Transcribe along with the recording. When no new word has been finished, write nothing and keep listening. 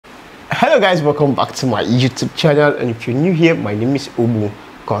Hello guys, welcome back to my YouTube channel, and if you're new here, my name is Obu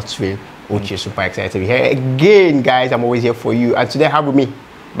Godswill Uche. Super excited to be here again, guys. I'm always here for you, and today I have with me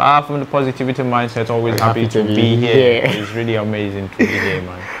From the positivity mindset, always happy to be here. It's really amazing to be here,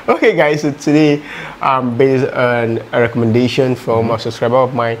 man. Okay guys, so today based on a recommendation from a subscriber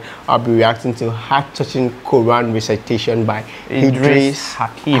of mine, I'll be reacting to heart-touching Quran recitation by Idriss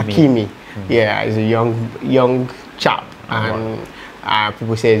Hachimi. Yeah, he's a young chap, and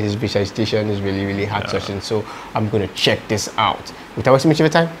people say his recitation is really heart-touching, so I'm gonna check this out. Without wasting much of your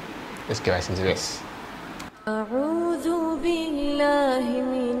time, let's get right into this. أعوذ بالله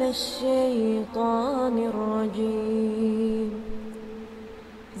من الشيطان الرجيم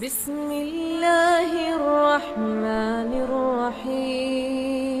بسم الله الرحمن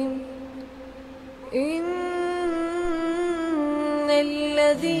الرحيم إن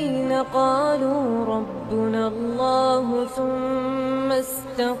الذين قالوا ربنا الله ثم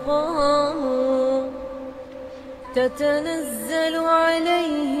استقاموا تتنزل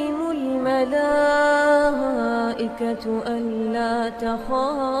عليهم الملائكة ألا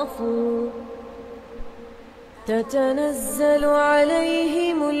تخافوا تتنزل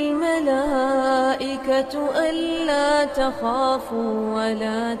عليهم الملائكة ألا تخافوا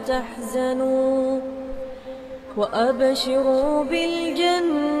ولا تحزنوا وأبشروا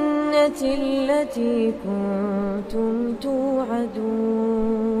بالجنة التي كنتم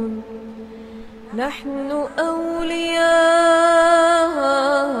توعدون نحن أولياؤكم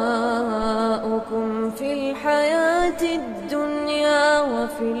في الحياة الدنيا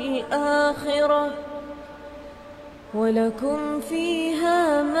وفي الآخرة ولكم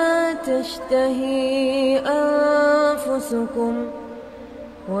فيها ما تشتهي أنفسكم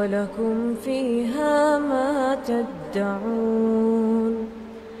ولكم فيها ما تدعون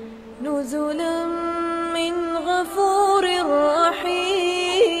نزلا من غفور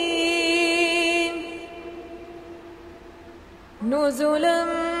رحيم نزلا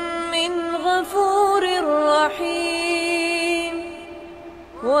من غفور رحيم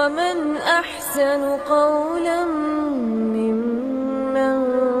ومن أحسن قولا ممن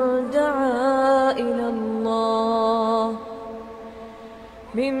دعا إلى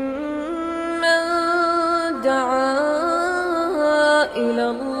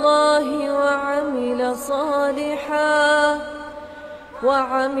الله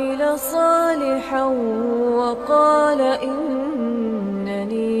وعمل صالحا وقال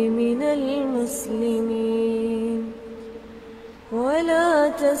إنني من المسلمين ولا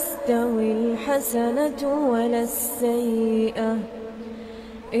تستوي الحسنة ولا السيئة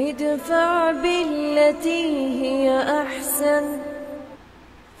ادفع بالتي هي أحسن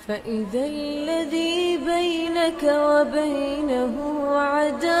فإذا الذي بينك وبينه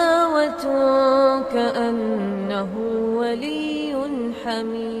عداوة كأنه ولي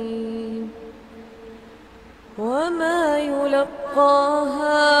حميم وما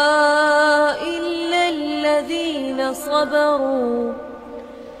يلقاها إلا الذين صبروا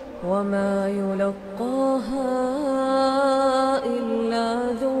وما يلقاها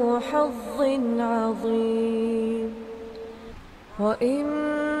إلا ذو حظ عظيم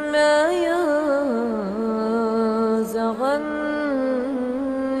وإما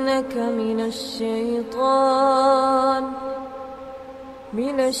ينزغنك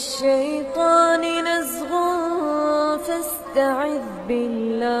من الشيطان نزغ فاستعذ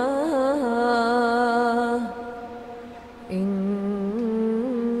بالله إنه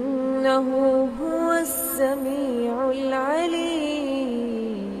هو السميع العليم.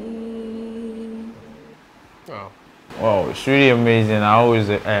 Wow, it's really amazing. I always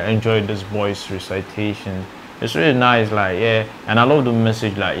enjoy this boy's recitation. It's really nice, like, yeah, and I love the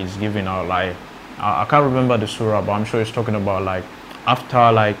message like it's giving out. Like, I can't remember the surah, but I'm sure it's talking about like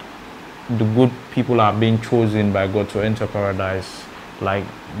after like the good people are being chosen by God to enter paradise, like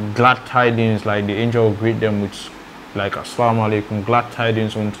glad tidings, like the angel will greet them with like assalamu alaikum, glad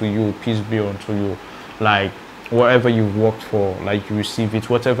tidings unto you, peace be unto you, like whatever you've worked for, like you receive it,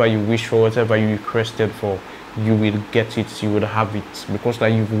 whatever you wish for, whatever you requested for, you will get it, you will have it, because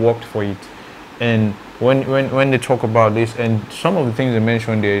like you've worked for it. And when they talk about this, and some of the things they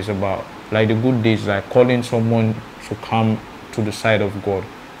mentioned there is about like the good days, like calling someone to come to the side of God.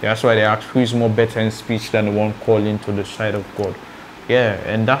 That's why they ask who is more better in speech than the one calling to the side of God. Yeah,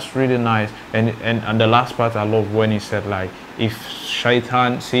 and that's really nice. And the last part I love when he said like if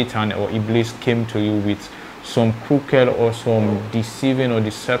Satan or Iblis came to you with some crooked or some deceiving or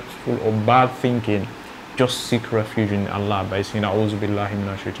deceptive or bad thinking, just seek refuge in Allah by saying A'udhu billahi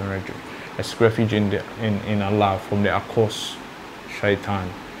minash shaitanir rajim. Seek refuge in Allah from the accursed shaitan.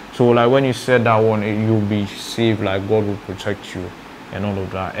 So like when you said that one, you'll be saved, like God will protect you. and all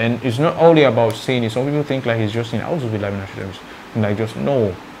of that. And it's not only about saying it. Some people think like he's just saying, I also be like and like just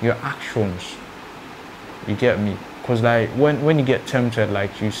no, your actions. You get me? Because like when you get tempted,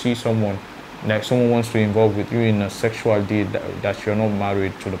 like you see someone, like someone wants to involve with you in a sexual deed that you're not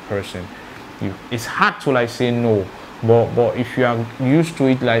married to the person, it's hard to like say no. But if you are used to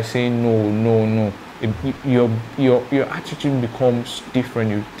it, like saying no, your attitude becomes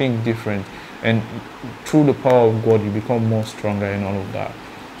different. You think different, and through the power of God, you become more stronger and all of that.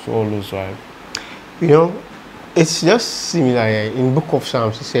 So all those why. You know, it's just similar. In Book of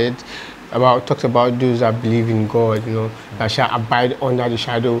Psalms, it talks about those that believe in God. You know, that shall abide under the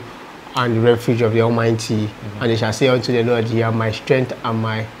shadow and the refuge of the Almighty, and they shall say unto the Lord, "Ye are my strength and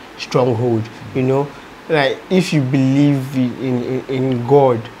my stronghold." You know, like if you believe in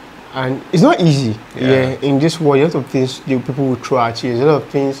God, and it's not easy. In this world, a lot of things the people will throw at you. There's a lot of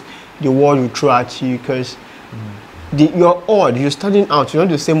things the world will throw at you because you're odd. You're standing out. You're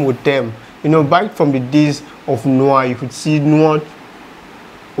not the same with them. You know, back from the days of Noah, you could see Noah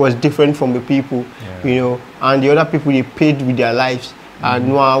was different from the people. You know, and the other people they paid with their lives, and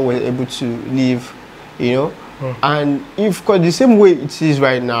Noah was able to live. You know. And if, cause the same way it is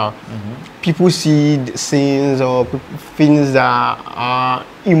right now, people see the sins or things that are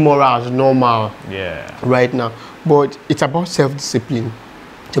immoral as normal right now. But it's about self-discipline.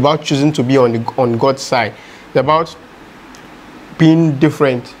 It's about choosing to be on God's side. It's about being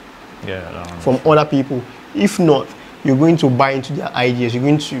different from other people. If not, you're going to buy into their ideas. You're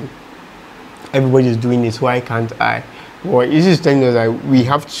going to, everybody's doing this, why can't I? Well, this is telling us that we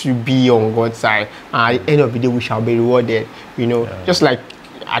have to be on God's side, and at the end of the day, we shall be rewarded. You know, just like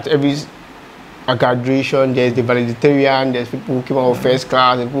at every graduation, there's the valedictorian, there's people who came out with first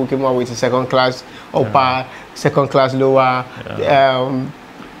class, there's people who came out with the second class upper, second class lower,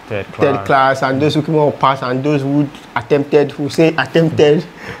 third class, and those who came out with pass, and those who attempted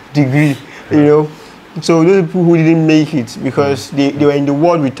degree. You know. So those people who didn't make it because they were in the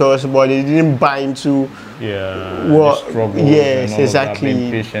world with us, but they didn't buy into the struggles. Yes, and all exactly. Of that,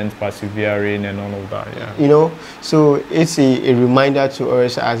 being patient, persevering, and all of that. You know, so it's a reminder to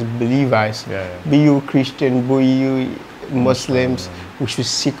us as believers. Be you Christian, be you Muslims, we should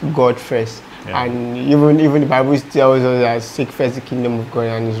seek God first. And even the Bible tells us that seek first the kingdom of God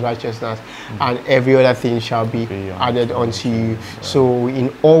and His righteousness, and every other thing shall be added unto you. So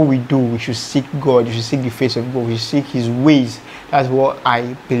in all we do, we should seek God. We should seek the face of God. We should seek His ways. That's what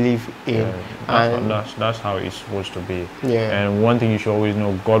I believe in. That's how it's supposed to be. And one thing you should always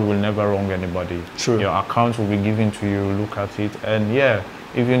know: God will never wrong anybody. True. Your account will be given to you. Look at it, and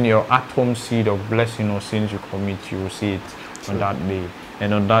even your atom seed of blessing or sins you commit, you will see it on that day.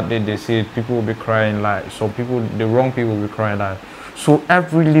 And on that day, they say people will be crying like, the wrong people will be crying like, so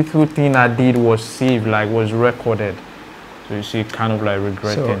every little thing I did was saved, like was recorded. So you see, kind of like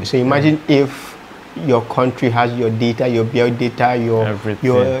regretting. So imagine if your country has your data, your bill data,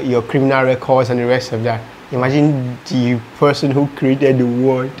 your criminal records and the rest of that. Imagine the person who created the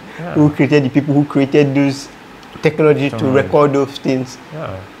world, who created the people who created those technology to record those things.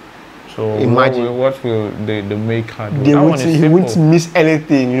 So imagine what will the maker do? He won't miss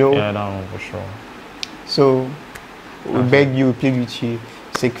anything, you know. Yeah, that one for sure. So we beg you, plead with you,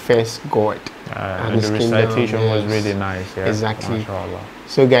 seek first God. And the recitation was really nice. Exactly. Mashallah.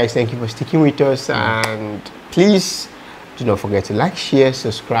 So guys, thank you for sticking with us, and please do not forget to like, share,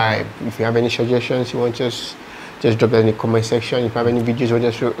 subscribe. If you have any suggestions you want just drop that in the comment section. If you have any videos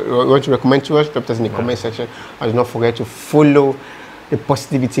you want to recommend to us, drop that in the comment section. And do not forget to follow the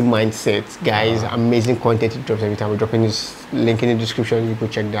positivity mindset, guys. Amazing content it drops every time. We're dropping this link in the description. You go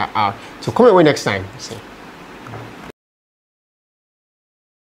check that out. So comment away next time. See.